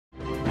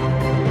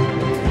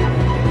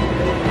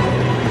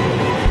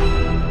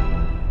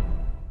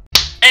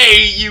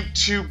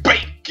YouTube,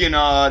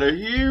 BakingOtter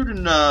here with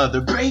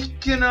another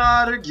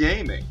BakingOtter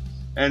Gaming.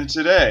 And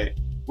today,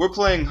 we're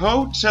playing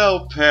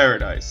Hotel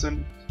Paradise,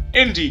 an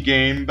indie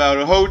game about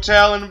a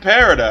hotel in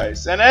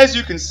paradise. And as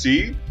you can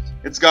see,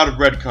 it's got a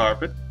red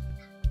carpet,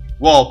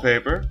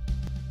 wallpaper,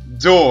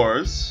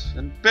 doors,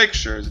 and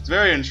pictures. It's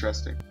very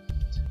interesting.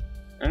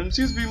 And it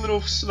seems to be a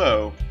little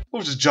slow.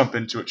 We'll just jump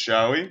into it,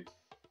 shall we?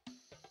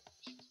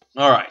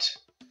 Alright.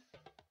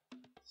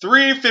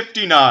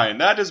 359,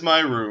 that is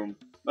my room.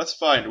 Let's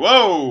find.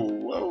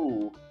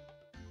 Whoa!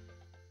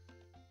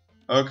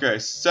 Okay,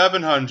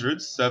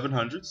 700, still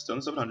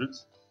in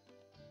 700s.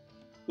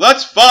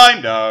 Let's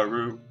find our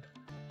room.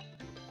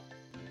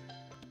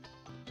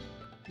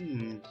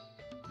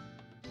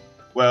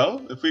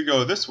 Well, if we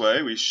go this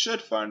way, we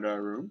should find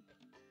our room.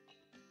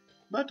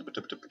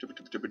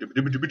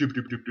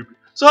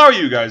 So how are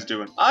you guys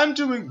doing? I'm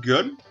doing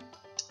good.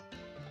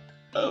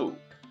 Oh.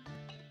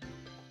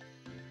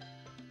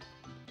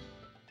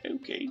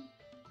 Okay.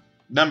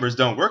 Numbers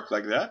don't work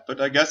like that, but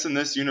I guess in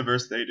this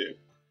universe they do.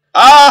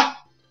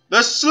 Ah!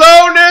 The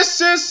slowness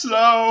is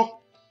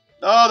slow!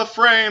 Oh, the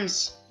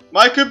frames!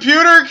 My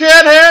computer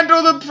can't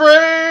handle the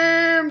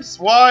frames!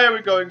 Why are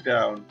we going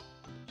down?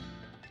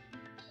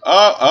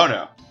 Oh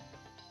no.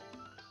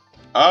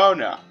 Oh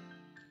no.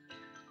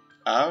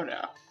 Oh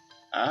no.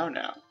 Oh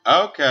no.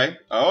 Okay.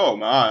 Oh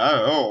my.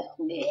 Oh.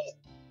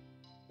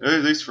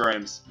 These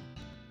frames.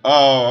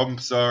 Oh, I'm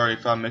sorry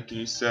if I'm making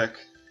you sick.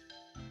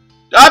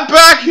 I'm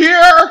back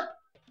here!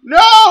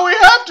 No, we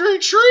have to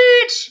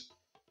retreat!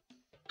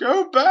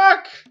 Go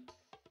back!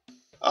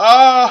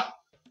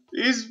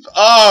 He's...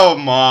 Oh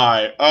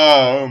my.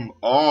 Oh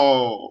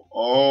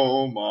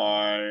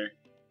my.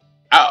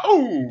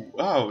 Ow!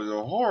 Oh, it was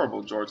a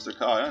horrible George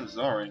Sakai, I'm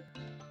sorry.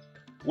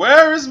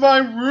 Where is my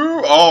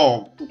room?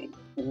 Oh.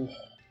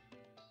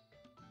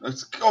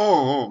 Let's go.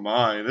 Oh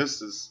my,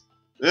 this is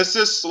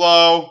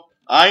slow.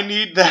 I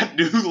need that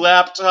new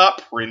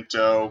laptop.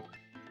 Pronto,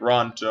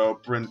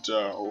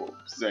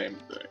 same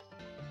thing.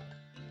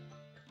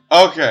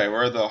 Okay,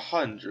 we're the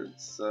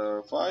hundreds, so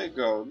if I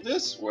go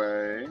this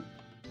way,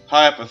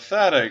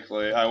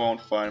 hypothetically, I won't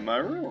find my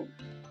room.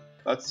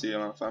 Let's see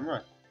if I'm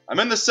right. I'm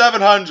in the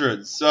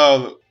 700s,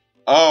 so...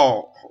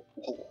 Oh.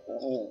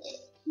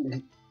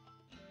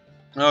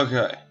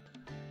 Okay.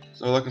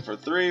 So we're looking for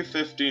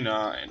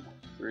 359.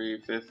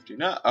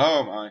 359.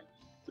 Oh my.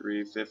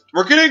 350.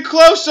 We're getting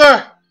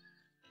closer!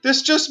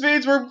 This just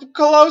means we're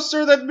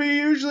closer than we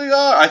usually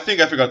are. I think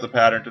I forgot the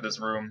pattern to this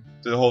room,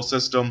 to the whole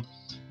system.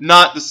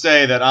 Not to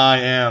say that I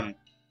am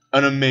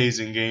an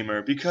amazing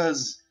gamer,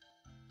 because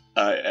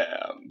I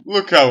am.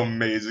 Look how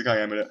amazing I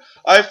am at it.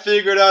 I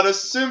figured out a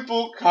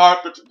simple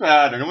carpet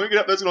pattern. And when we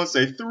get up there, it's going to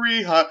say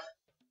 300.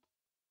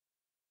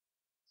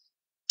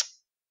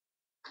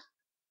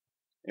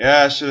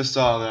 Yeah, I should have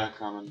saw that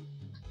coming.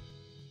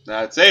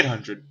 That's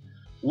 800.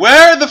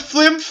 Where the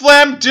flim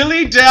flam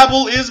dilly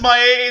dabble is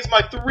my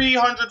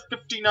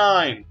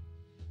 359?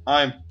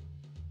 I'm...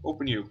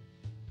 Open you.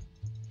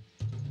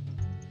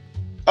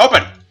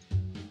 Open!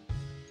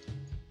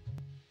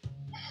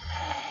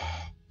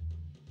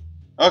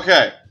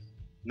 Okay.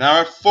 Now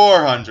we're at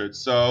 400,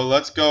 so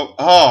let's go...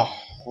 Oh,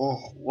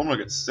 I'm gonna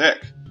get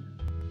sick.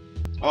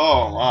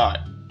 Oh my.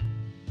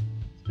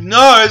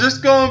 No, is this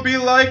gonna be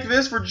like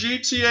this for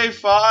GTA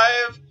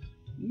 5?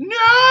 No!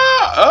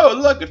 Oh,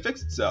 look, it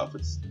fixed itself.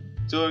 It's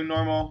doing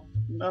normal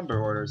number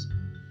orders.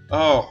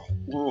 Oh,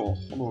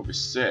 I'm gonna be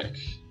sick.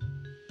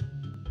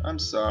 I'm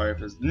sorry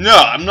if it's... No,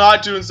 I'm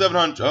not doing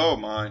 700. Oh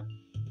my.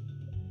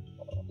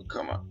 Oh,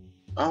 come on.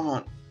 I'm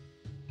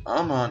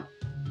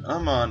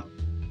on.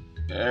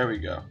 There we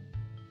go.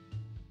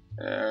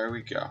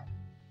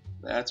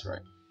 That's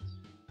right.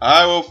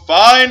 I will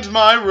find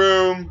my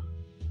room.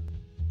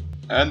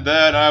 And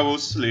then I will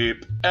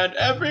sleep. And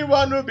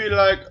everyone will be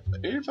like,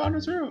 he found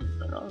his room.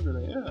 And I'll be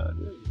like, yeah, I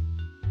did.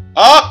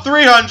 Oh,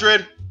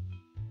 300!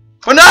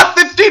 But not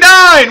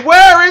 59!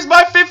 Where is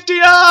my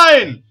 59?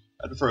 I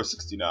prefer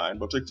 69,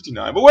 but I'll take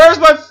 59. But where's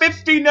my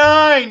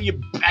 59,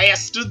 you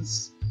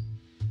bastards?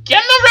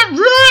 Get the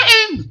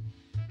room!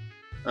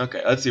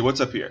 Okay, let's see, what's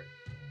up here?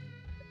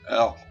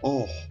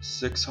 Oh,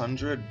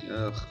 600?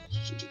 Ugh,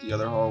 the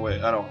other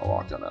hallway. I don't want to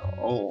walk down that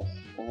hall.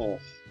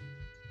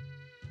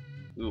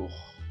 Ooh.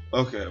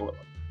 Okay, what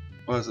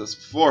is this?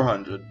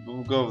 400.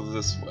 We'll go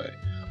this way.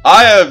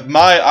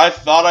 I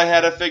thought I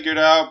had it figured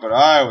out, but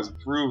I was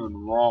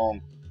proven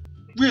wrong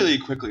really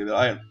quickly that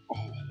I am.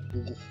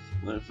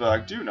 In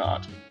fact, do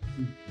not.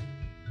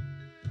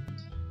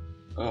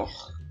 Ugh.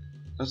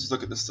 Let's just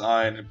look at the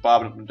sign and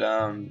bobbing up and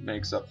down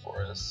makes up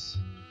for us.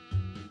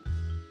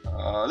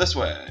 This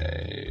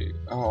way.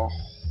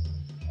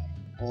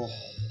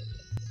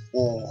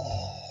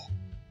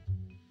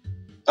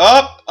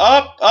 Up!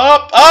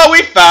 Oh,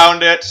 we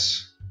found it!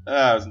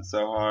 That wasn't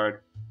so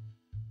hard.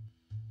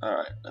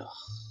 Alright.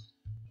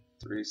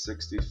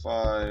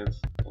 365.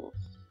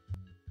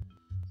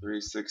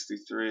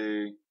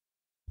 363.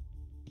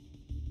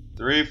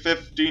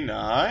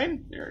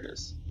 359? Here it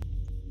is.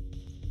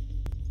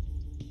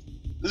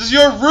 This is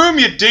your room,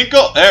 you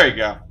dinkle! There you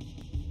go.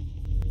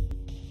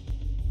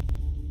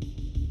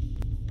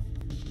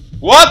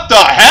 What the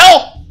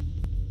hell?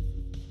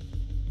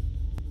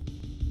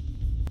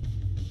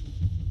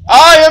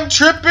 I am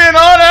tripping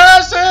on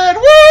acid!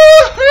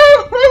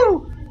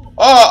 Woo-hoo-hoo!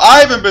 Oh, I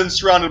haven't been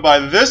surrounded by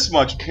this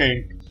much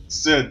pink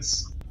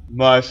since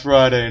my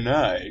Friday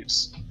night.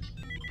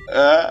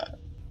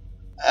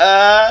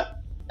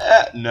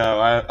 No,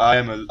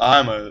 I'm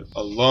a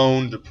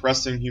alone,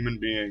 depressing human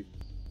being.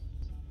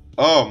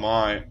 Oh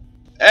my.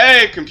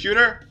 Hey,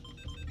 computer!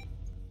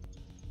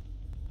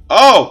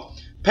 Oh!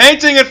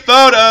 Painting and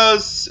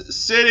photos!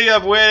 City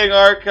of Waiting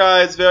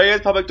Archives,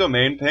 various public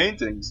domain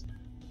paintings.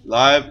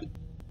 Live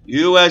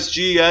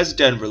USGS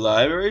Denver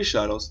Library,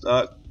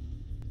 Shutterstock.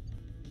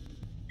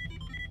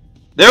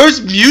 There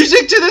was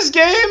music to this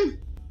game?!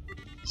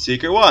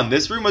 Secret 1.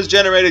 This room was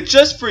generated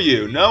just for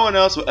you. No one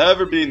else will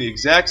ever be in the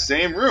exact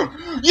same room.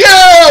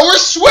 Yeah! We're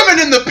swimming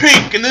in the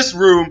pink in this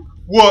room!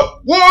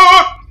 What?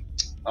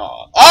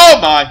 Oh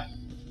my!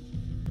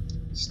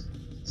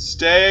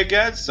 Stay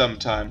again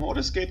sometime. Hold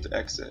escape to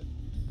exit.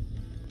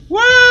 Woo!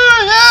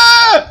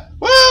 Yeah!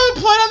 Woo!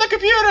 Play on the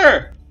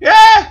computer!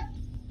 Yeah!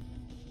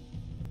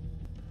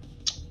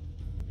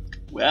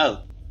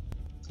 Well,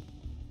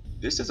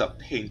 this is a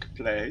pink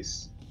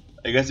place.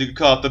 I guess you could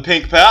call it the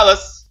Pink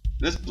Palace.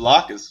 This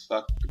block is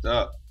fucked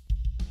up.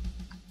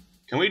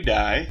 Can we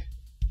die?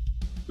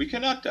 We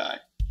cannot die.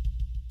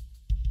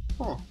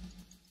 Huh.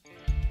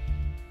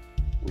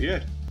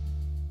 Weird.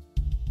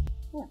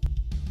 Huh.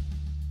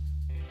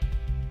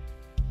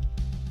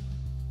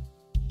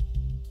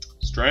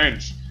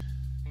 Strange.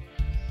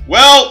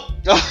 Well,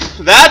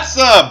 that's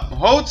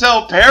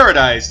Hotel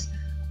Paradise.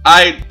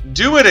 I'd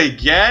do it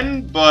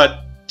again,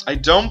 but I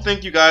don't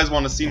think you guys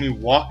want to see me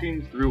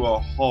walking through a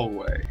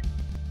hallway.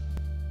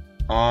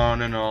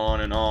 On and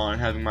on and on,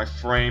 having my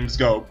frames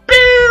go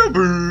boo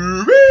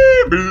boo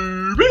boo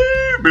boo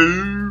boo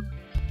boo.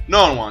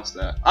 No one wants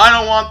that. I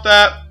don't want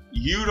that.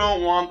 You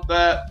don't want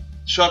that.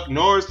 Chuck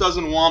Norris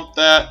doesn't want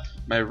that.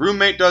 My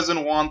roommate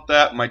doesn't want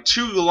that. My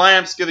 2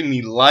 lamps giving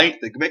me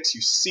light that makes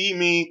you see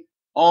me.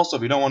 Also,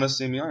 if you don't want to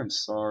see me, I'm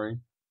sorry.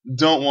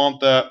 Don't want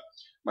that.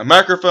 My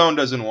microphone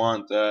doesn't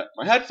want that.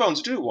 My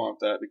headphones do want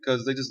that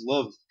because they just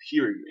love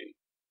hearing me.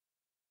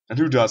 And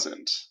who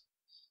doesn't?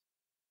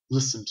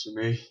 Listen to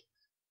me.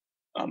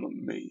 I'm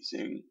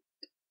amazing.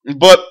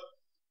 But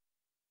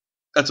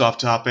that's off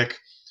topic.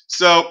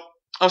 So,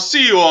 I'll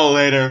see you all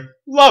later.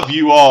 Love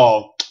you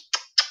all.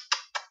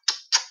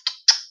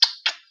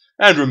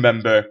 And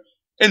remember,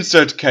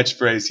 insert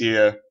catchphrase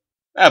here.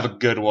 Have a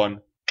good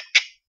one.